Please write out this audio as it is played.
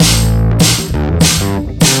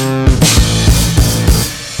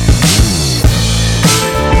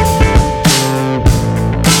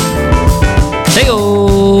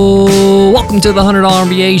Welcome to the $100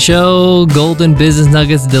 MBA Show, golden business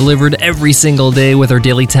nuggets delivered every single day with our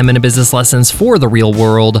daily 10-minute business lessons for the real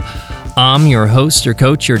world. I'm your host, your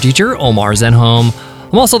coach, your teacher, Omar Zenhom.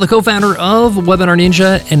 I'm also the co-founder of Webinar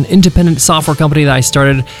Ninja, an independent software company that I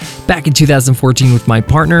started back in 2014 with my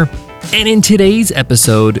partner. And in today's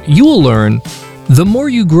episode, you will learn the more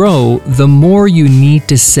you grow, the more you need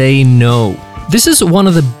to say no. This is one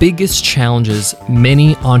of the biggest challenges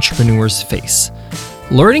many entrepreneurs face.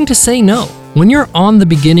 Learning to say no. When you're on the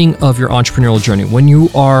beginning of your entrepreneurial journey, when you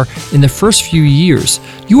are in the first few years,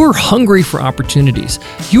 you are hungry for opportunities.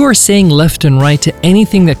 You are saying left and right to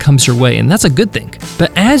anything that comes your way, and that's a good thing.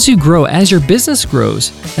 But as you grow, as your business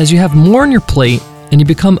grows, as you have more on your plate, and you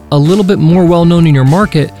become a little bit more well-known in your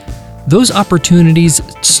market, those opportunities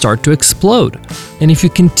start to explode. And if you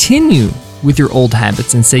continue with your old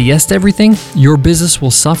habits and say yes to everything, your business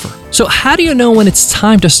will suffer. So how do you know when it's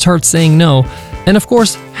time to start saying no? And of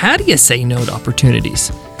course, how do you say no to opportunities?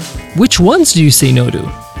 Which ones do you say no to?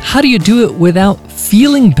 How do you do it without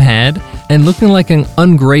feeling bad and looking like an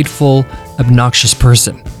ungrateful, obnoxious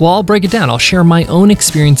person? Well, I'll break it down. I'll share my own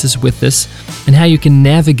experiences with this and how you can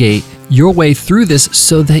navigate your way through this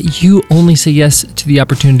so that you only say yes to the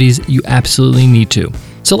opportunities you absolutely need to.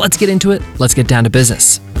 So let's get into it. Let's get down to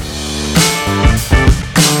business.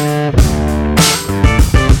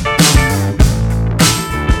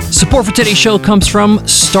 Support for today's show comes from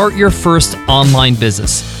Start Your First Online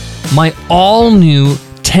Business, my all-new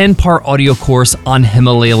 10-part audio course on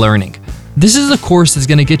Himalaya Learning. This is a course that's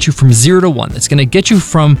going to get you from 0 to 1. It's going to get you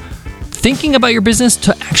from thinking about your business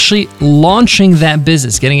to actually launching that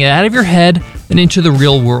business, getting it out of your head and into the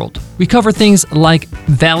real world. We cover things like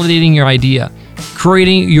validating your idea,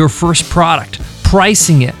 creating your first product,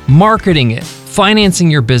 pricing it, marketing it, financing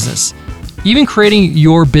your business, even creating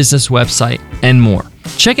your business website, and more.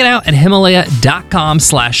 Check it out at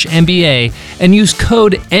Himalaya.com/MBA and use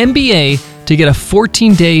code MBA to get a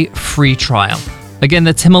 14-day free trial. Again,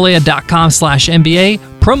 that's Himalaya.com/MBA,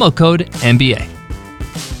 promo code MBA.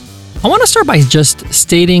 I want to start by just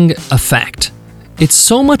stating a fact. It's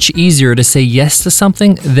so much easier to say yes to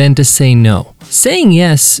something than to say no. Saying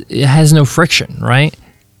yes has no friction, right?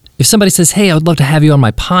 If somebody says, hey, I would love to have you on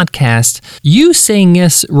my podcast, you saying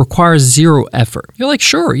yes requires zero effort. You're like,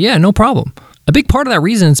 sure, yeah, no problem. A big part of that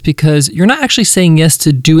reason is because you're not actually saying yes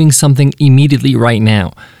to doing something immediately right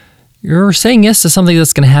now. You're saying yes to something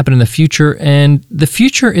that's going to happen in the future, and the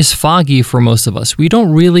future is foggy for most of us. We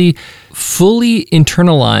don't really fully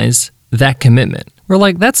internalize that commitment. We're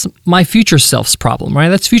like, that's my future self's problem, right?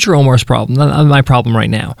 That's future Omar's problem, not my problem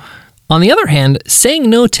right now. On the other hand, saying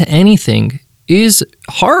no to anything is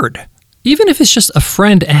hard. Even if it's just a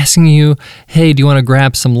friend asking you, hey, do you want to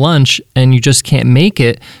grab some lunch, and you just can't make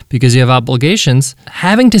it because you have obligations,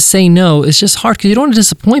 having to say no is just hard because you don't want to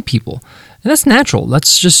disappoint people. And that's natural.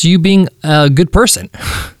 That's just you being a good person.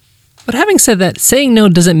 But having said that, saying no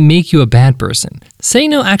doesn't make you a bad person.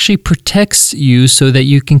 Saying no actually protects you so that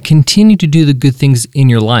you can continue to do the good things in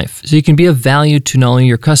your life. So you can be of value to not only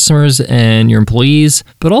your customers and your employees,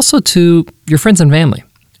 but also to your friends and family.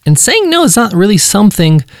 And saying no is not really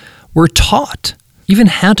something we're taught, even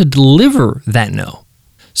how to deliver that no.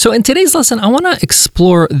 So in today's lesson, I want to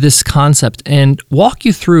explore this concept and walk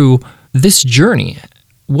you through this journey.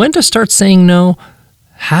 When to start saying no,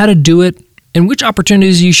 how to do it, and which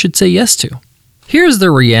opportunities you should say yes to. Here's the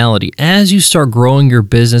reality. As you start growing your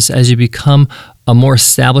business, as you become a more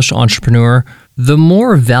established entrepreneur, the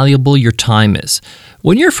more valuable your time is.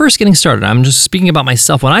 When you're first getting started, I'm just speaking about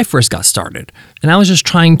myself when I first got started, and I was just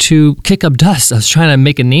trying to kick up dust. I was trying to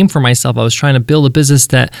make a name for myself. I was trying to build a business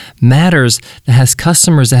that matters, that has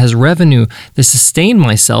customers, that has revenue, that sustained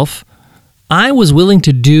myself. I was willing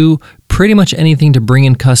to do pretty much anything to bring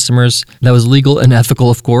in customers that was legal and ethical,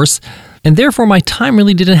 of course. And therefore, my time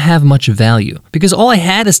really didn't have much value because all I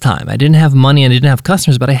had is time. I didn't have money and I didn't have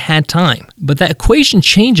customers, but I had time. But that equation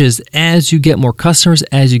changes as you get more customers,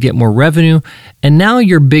 as you get more revenue. And now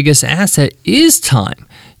your biggest asset is time.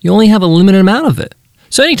 You only have a limited amount of it.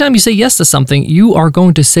 So anytime you say yes to something, you are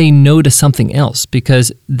going to say no to something else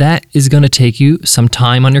because that is going to take you some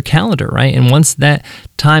time on your calendar, right? And once that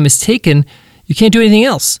time is taken, you can't do anything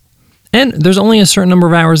else. And there's only a certain number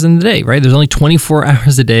of hours in the day, right? There's only 24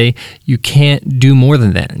 hours a day. You can't do more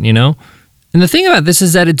than that, you know? And the thing about this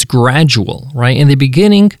is that it's gradual, right? In the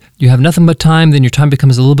beginning, you have nothing but time, then your time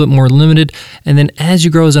becomes a little bit more limited. And then as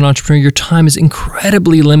you grow as an entrepreneur, your time is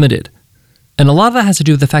incredibly limited. And a lot of that has to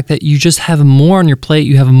do with the fact that you just have more on your plate.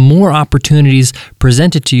 You have more opportunities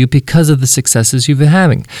presented to you because of the successes you've been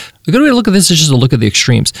having. A good way to look at this is just to look at the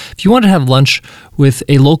extremes. If you want to have lunch with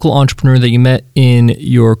a local entrepreneur that you met in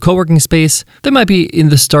your co-working space, they might be in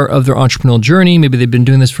the start of their entrepreneurial journey. Maybe they've been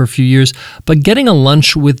doing this for a few years. But getting a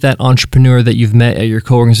lunch with that entrepreneur that you've met at your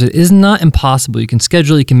co-working space is not impossible. You can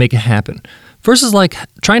schedule it, you can make it happen. Versus like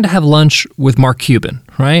trying to have lunch with Mark Cuban,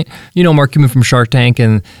 right? You know Mark Cuban from Shark Tank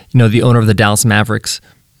and the owner of the Dallas Mavericks,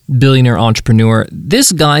 billionaire entrepreneur.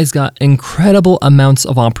 This guy's got incredible amounts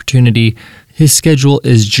of opportunity. His schedule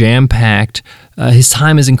is jam-packed. His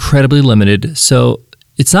time is incredibly limited. So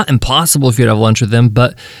it's not impossible if you have lunch with him,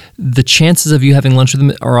 but the chances of you having lunch with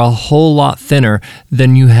him are a whole lot thinner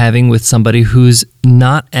than you having with somebody who's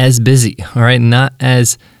not as busy, all right? Not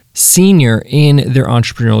as senior in their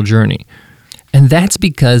entrepreneurial journey. And that's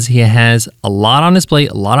because he has a lot on his plate,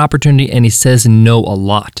 a lot of opportunity, and he says no a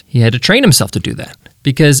lot. He had to train himself to do that.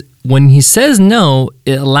 Because when he says no,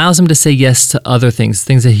 it allows him to say yes to other things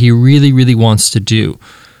that he really, really wants to do,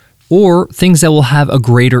 or things that will have a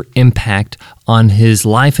greater impact on his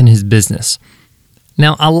life and his business.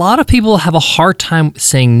 Now, a lot of people have a hard time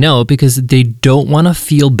saying no because they don't want to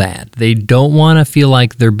feel bad. They don't want to feel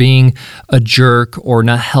like they're being a jerk or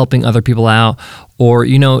not helping other people out or,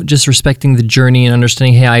 just respecting the journey and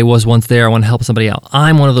understanding, hey, I was once there. I want to help somebody out.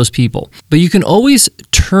 I'm one of those people. But you can always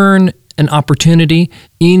turn an opportunity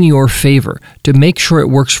in your favor to make sure it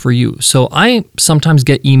works for you. So I sometimes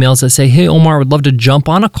get emails that say, hey, Omar, I would love to jump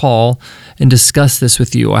on a call and discuss this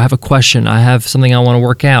with you. I have a question. I have something I want to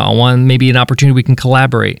work out. I want maybe an opportunity we can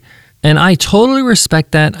collaborate. And I totally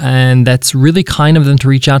respect that. And that's really kind of them to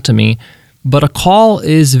reach out to me. But a call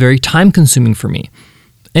is very time consuming for me.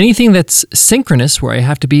 Anything that's synchronous, where I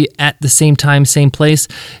have to be at the same time, same place,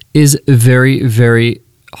 is very, very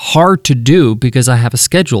hard to do because I have a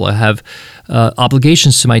schedule. I have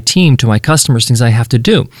obligations to my team, to my customers, things I have to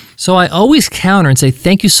do. So I always counter and say,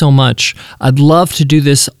 thank you so much. I'd love to do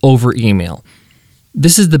this over email.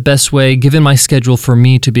 This is the best way, given my schedule, for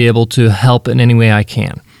me to be able to help in any way I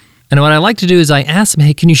can. And what I like to do is I ask them,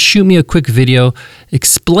 hey, can you shoot me a quick video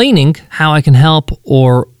explaining how I can help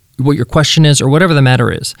or what your question is or whatever the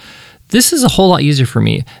matter is. This is a whole lot easier for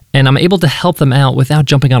me, and I'm able to help them out without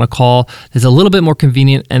jumping on a call. It's a little bit more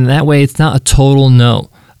convenient, and that way it's not a total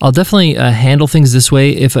no. I'll definitely handle things this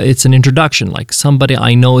way if it's an introduction, like somebody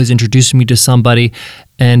I know is introducing me to somebody,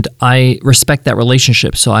 and I respect that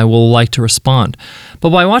relationship, so I will like to respond. But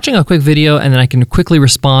by watching a quick video, and then I can quickly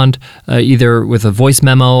respond either with a voice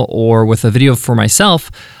memo or with a video for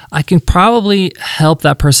myself, I can probably help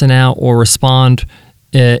that person out or respond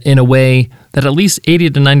in a way that at least 80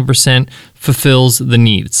 to 90% fulfills the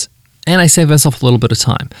needs. And I save myself a little bit of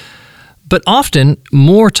time. But often,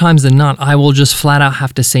 more times than not, I will just flat out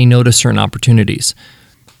have to say no to certain opportunities.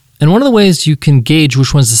 And one of the ways you can gauge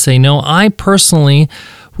which ones to say no, I personally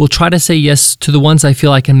will try to say yes to the ones I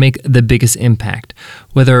feel I can make the biggest impact.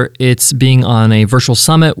 Whether it's being on a virtual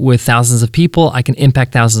summit with thousands of people, I can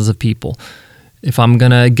impact thousands of people. If I'm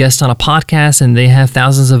going to guest on a podcast and they have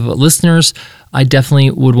thousands of listeners, I definitely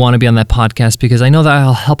would want to be on that podcast because I know that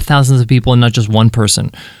I'll help thousands of people and not just one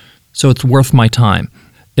person. So it's worth my time.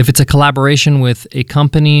 If it's a collaboration with a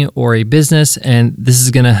company or a business and this is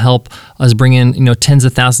going to help us bring in, tens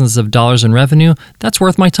of thousands of dollars in revenue, that's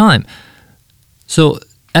worth my time. So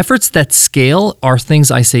efforts that scale are things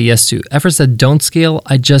I say yes to. Efforts that don't scale,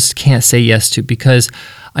 I just can't say yes to because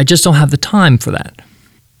I just don't have the time for that.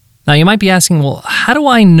 Now, you might be asking, well, how do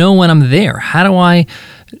I know when I'm there? How do I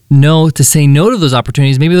know to say no to those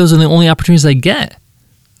opportunities? Maybe those are the only opportunities I get,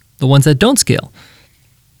 the ones that don't scale.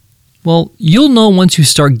 Well, you'll know once you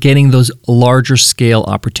start getting those larger scale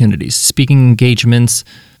opportunities, speaking engagements,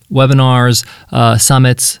 webinars,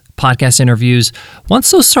 summits, podcast interviews.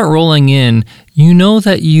 Once those start rolling in, you know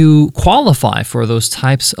that you qualify for those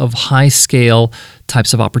types of high scale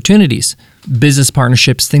types of opportunities. Business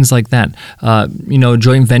partnerships, things like that,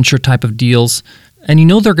 joint venture type of deals, and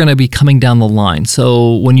they're going to be coming down the line.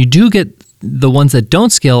 So when you do get the ones that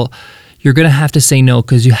don't scale, you're going to have to say no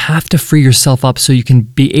because you have to free yourself up so you can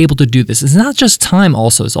be able to do this. It's not just time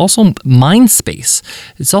also, it's also mind space.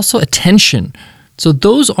 It's also attention. So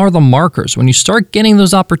those are the markers. When you start getting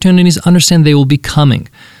those opportunities, understand they will be coming.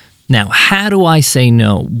 Now, how do I say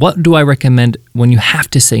no? What do I recommend when you have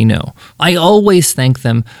to say no? I always thank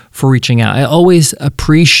them for reaching out. I always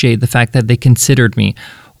appreciate the fact that they considered me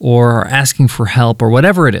or are asking for help or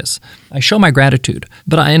whatever it is. I show my gratitude.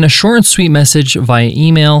 But in a short and sweet message via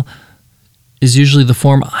email is usually the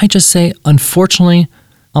form. I just say, unfortunately,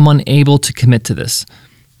 I'm unable to commit to this.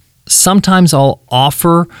 Sometimes I'll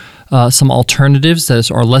offer some alternatives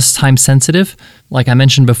that are less time sensitive, like I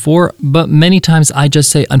mentioned before, but many times I just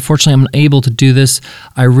say, unfortunately, I'm unable to do this.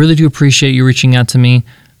 I really do appreciate you reaching out to me.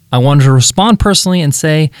 I wanted to respond personally and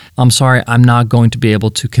say, I'm sorry, I'm not going to be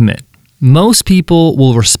able to commit. Most people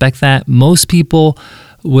will respect that. Most people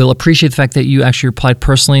will appreciate the fact that you actually replied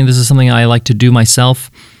personally, and this is something I like to do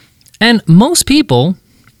myself. And most people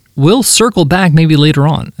will circle back maybe later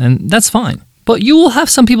on, and that's fine. But you will have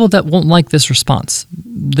some people that won't like this response.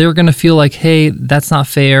 They're going to feel like, hey, that's not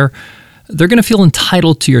fair. They're going to feel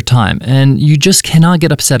entitled to your time, and you just cannot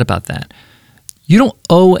get upset about that. You don't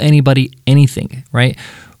owe anybody anything, right?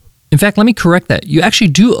 In fact, let me correct that. You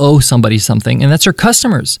actually do owe somebody something, and that's your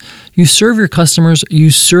customers. You serve your customers,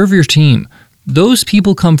 you serve your team. Those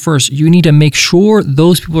people come first. You need to make sure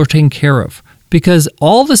those people are taken care of, because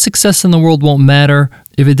all the success in the world won't matter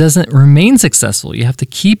if it doesn't remain successful. You have to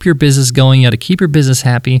keep your business going. You have to keep your business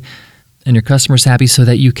happy and your customers happy so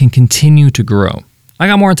that you can continue to grow. I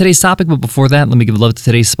got more on today's topic, but before that, let me give love to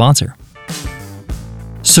today's sponsor.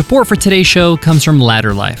 Support for today's show comes from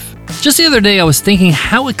Ladder Life. Just the other day, I was thinking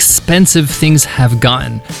how expensive things have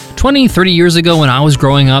gotten. 20, 30 years ago when I was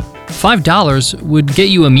growing up, $5 would get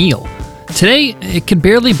you a meal. Today, it could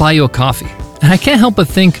barely buy you a coffee. And I can't help but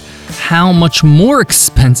think how much more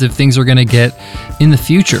expensive things are going to get in the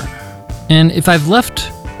future. And if I've left,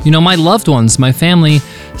 my loved ones, my family,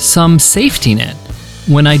 some safety net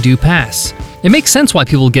when I do pass, it makes sense why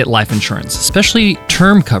people get life insurance, especially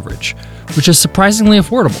term coverage, which is surprisingly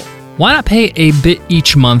affordable. Why not pay a bit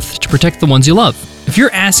each month to protect the ones you love? If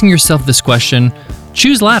you're asking yourself this question,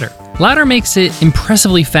 choose Ladder. Ladder makes it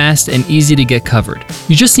impressively fast and easy to get covered.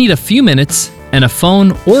 You just need a few minutes and a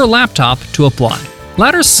phone or a laptop to apply.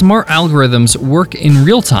 Ladder's smart algorithms work in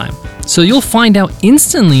real time, so you'll find out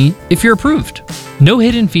instantly if you're approved. No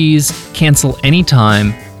hidden fees, cancel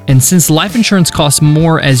anytime, and since life insurance costs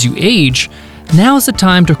more as you age, now is the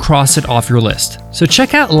time to cross it off your list. So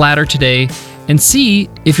check out Ladder today and see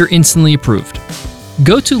if you're instantly approved.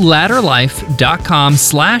 Go to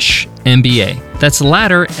ladderlife.com/MBA. That's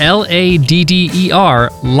ladder, LADDER,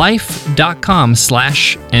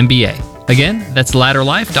 life.com/MBA. Again, that's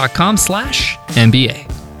ladderlife.com/MBA.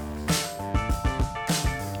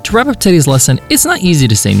 To wrap up today's lesson, it's not easy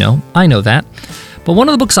to say no. I know that. But one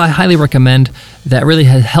of the books I highly recommend that really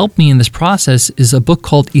has helped me in this process is a book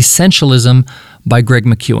called Essentialism by Greg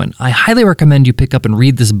McKeown. I highly recommend you pick up and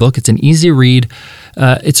read this book. It's an easy read.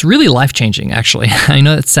 It's really life-changing, actually. I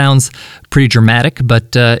know it sounds pretty dramatic,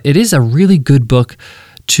 but it is a really good book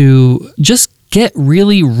to just get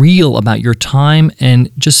really real about your time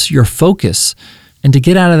and just your focus, and to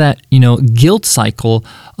get out of that, guilt cycle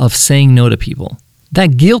of saying no to people.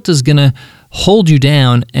 That guilt is going to hold you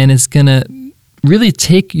down, and it's going to really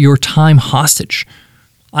take your time hostage.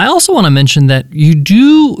 I also want to mention that you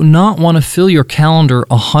do not want to fill your calendar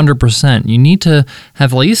 100%. You need to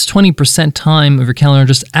have at least 20% time of your calendar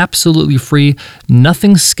just absolutely free,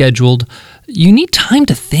 nothing scheduled. You need time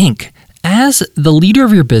to think. As the leader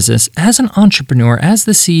of your business, as an entrepreneur, as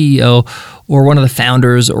the CEO or one of the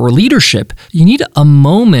founders or leadership, you need a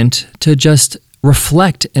moment to just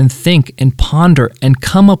reflect and think and ponder and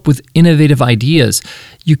come up with innovative ideas.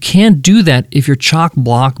 You can't do that if you're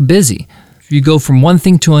chock-block busy. If you go from one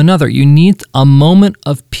thing to another, you need a moment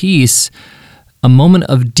of peace, a moment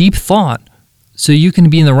of deep thought, so you can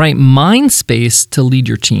be in the right mind space to lead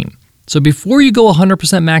your team. So before you go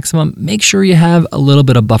 100% maximum, make sure you have a little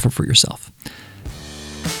bit of buffer for yourself.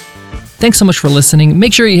 Thanks so much for listening.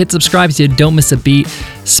 Make sure you hit subscribe so you don't miss a beat.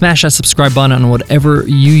 Smash that subscribe button on whatever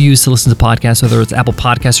you use to listen to podcasts, whether it's Apple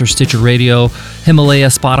Podcasts or Stitcher Radio, Himalaya,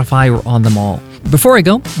 Spotify, or on them all. Before I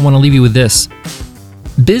go, I want to leave you with this.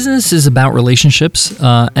 Business is about relationships,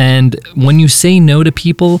 and when you say no to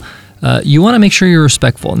people, you want to make sure you're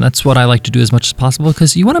respectful, and that's what I like to do as much as possible,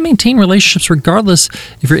 because you want to maintain relationships regardless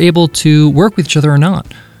if you're able to work with each other or not.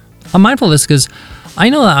 I'm mindful of this because I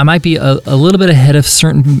know that I might be a little bit ahead of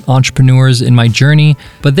certain entrepreneurs in my journey,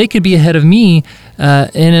 but they could be ahead of me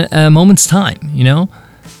in a moment's time,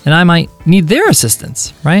 and I might need their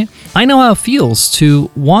assistance, right? I know how it feels to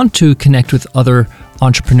want to connect with other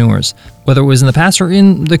entrepreneurs, whether it was in the past or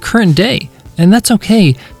in the current day. And that's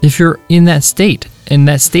okay if you're in that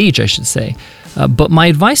stage, I should say. But my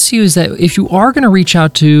advice to you is that if you are going to reach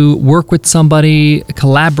out to work with somebody,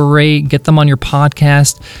 collaborate, get them on your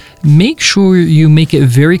podcast, make sure you make it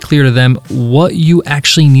very clear to them what you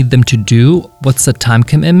actually need them to do, what's the time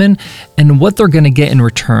commitment, and what they're going to get in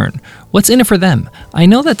return. What's in it for them? I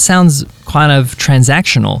know that sounds kind of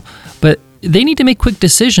transactional, but they need to make quick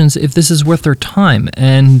decisions if this is worth their time.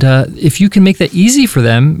 And if you can make that easy for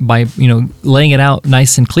them by, laying it out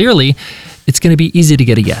nice and clearly, it's going to be easy to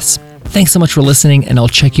get a yes. Thanks so much for listening, and I'll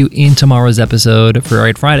check you in tomorrow's episode for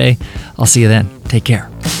Right Friday. I'll see you then. Take care.